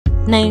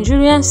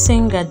Nigerian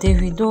singer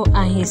Davido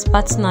and his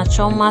partner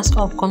Chioma's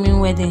upcoming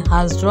wedding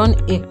has drawn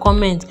a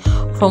comment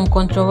from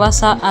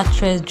controversial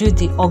actress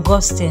Judy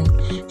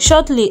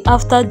shortly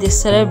after the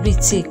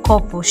celebrity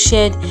couple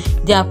shared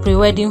their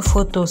pre-wedding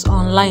photos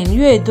online.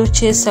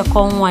 Chivido's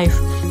second wife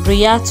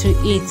reacted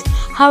to it.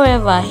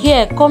 However,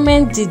 here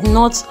comment did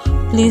not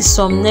please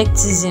some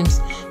netizens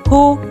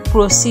who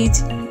proceed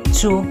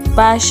to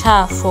bash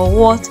her for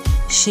what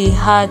she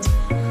had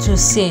to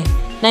say.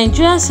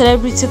 Nigerian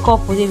celebrity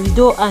couple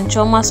Davido and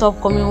Chioma's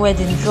upcoming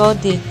wedding drew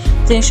the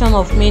attention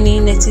of many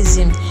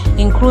netizens,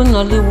 including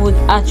Nollywood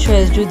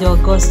actress Judy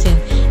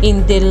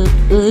in the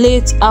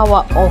late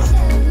hour of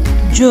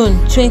June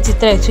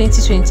 23,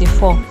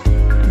 2024.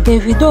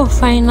 Davido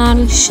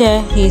finally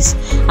shared his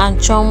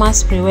and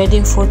Chioma's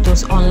pre-wedding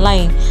photos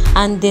online,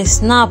 and the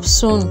snap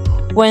soon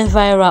went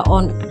viral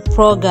on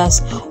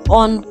bloggers.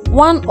 On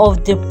one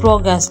of the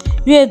bloggers,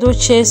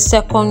 Chivido's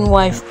second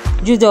wife,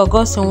 Judy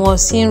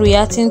was seen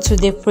reacting to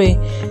the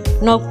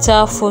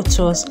pre-nuptial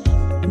photos.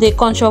 The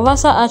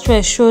controversial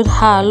actress showed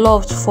her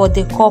love for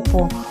the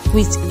couple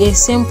with a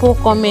simple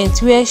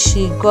comment where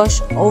she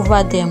gushed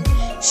over them.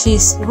 She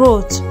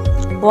wrote,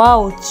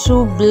 "Wow,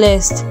 too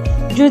blessed."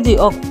 Judy's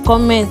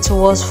comment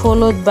was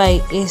followed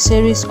by a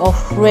series of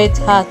red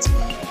heart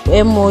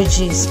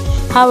emojis.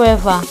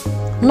 However,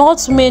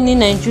 not many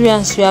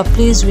Nigerians were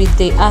pleased with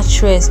the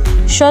actress.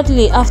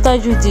 Shortly after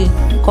Judy's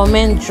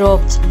comment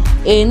dropped,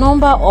 a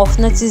number of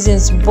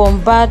netizens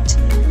bombarded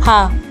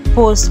her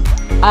post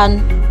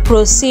and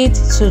proceeded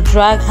to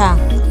drag her,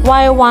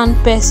 while one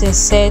person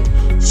said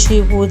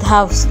she would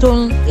have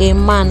stolen a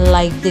man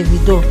like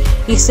Davido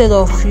instead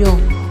of you,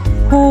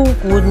 who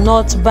would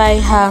not buy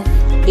her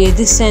a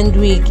decent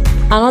wig.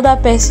 Another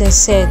person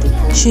said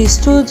she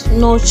stood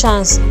no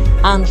chance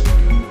and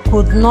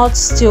could not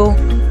steal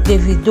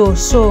Davido,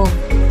 so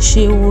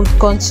she would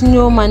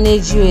continue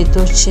manage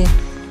Chivido.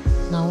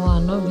 Now I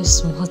no be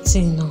small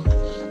thing now.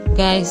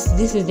 Guys,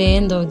 this is the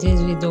end of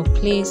this video.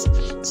 Please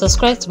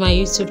subscribe to my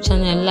YouTube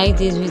channel and like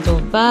this video.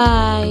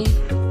 Bye.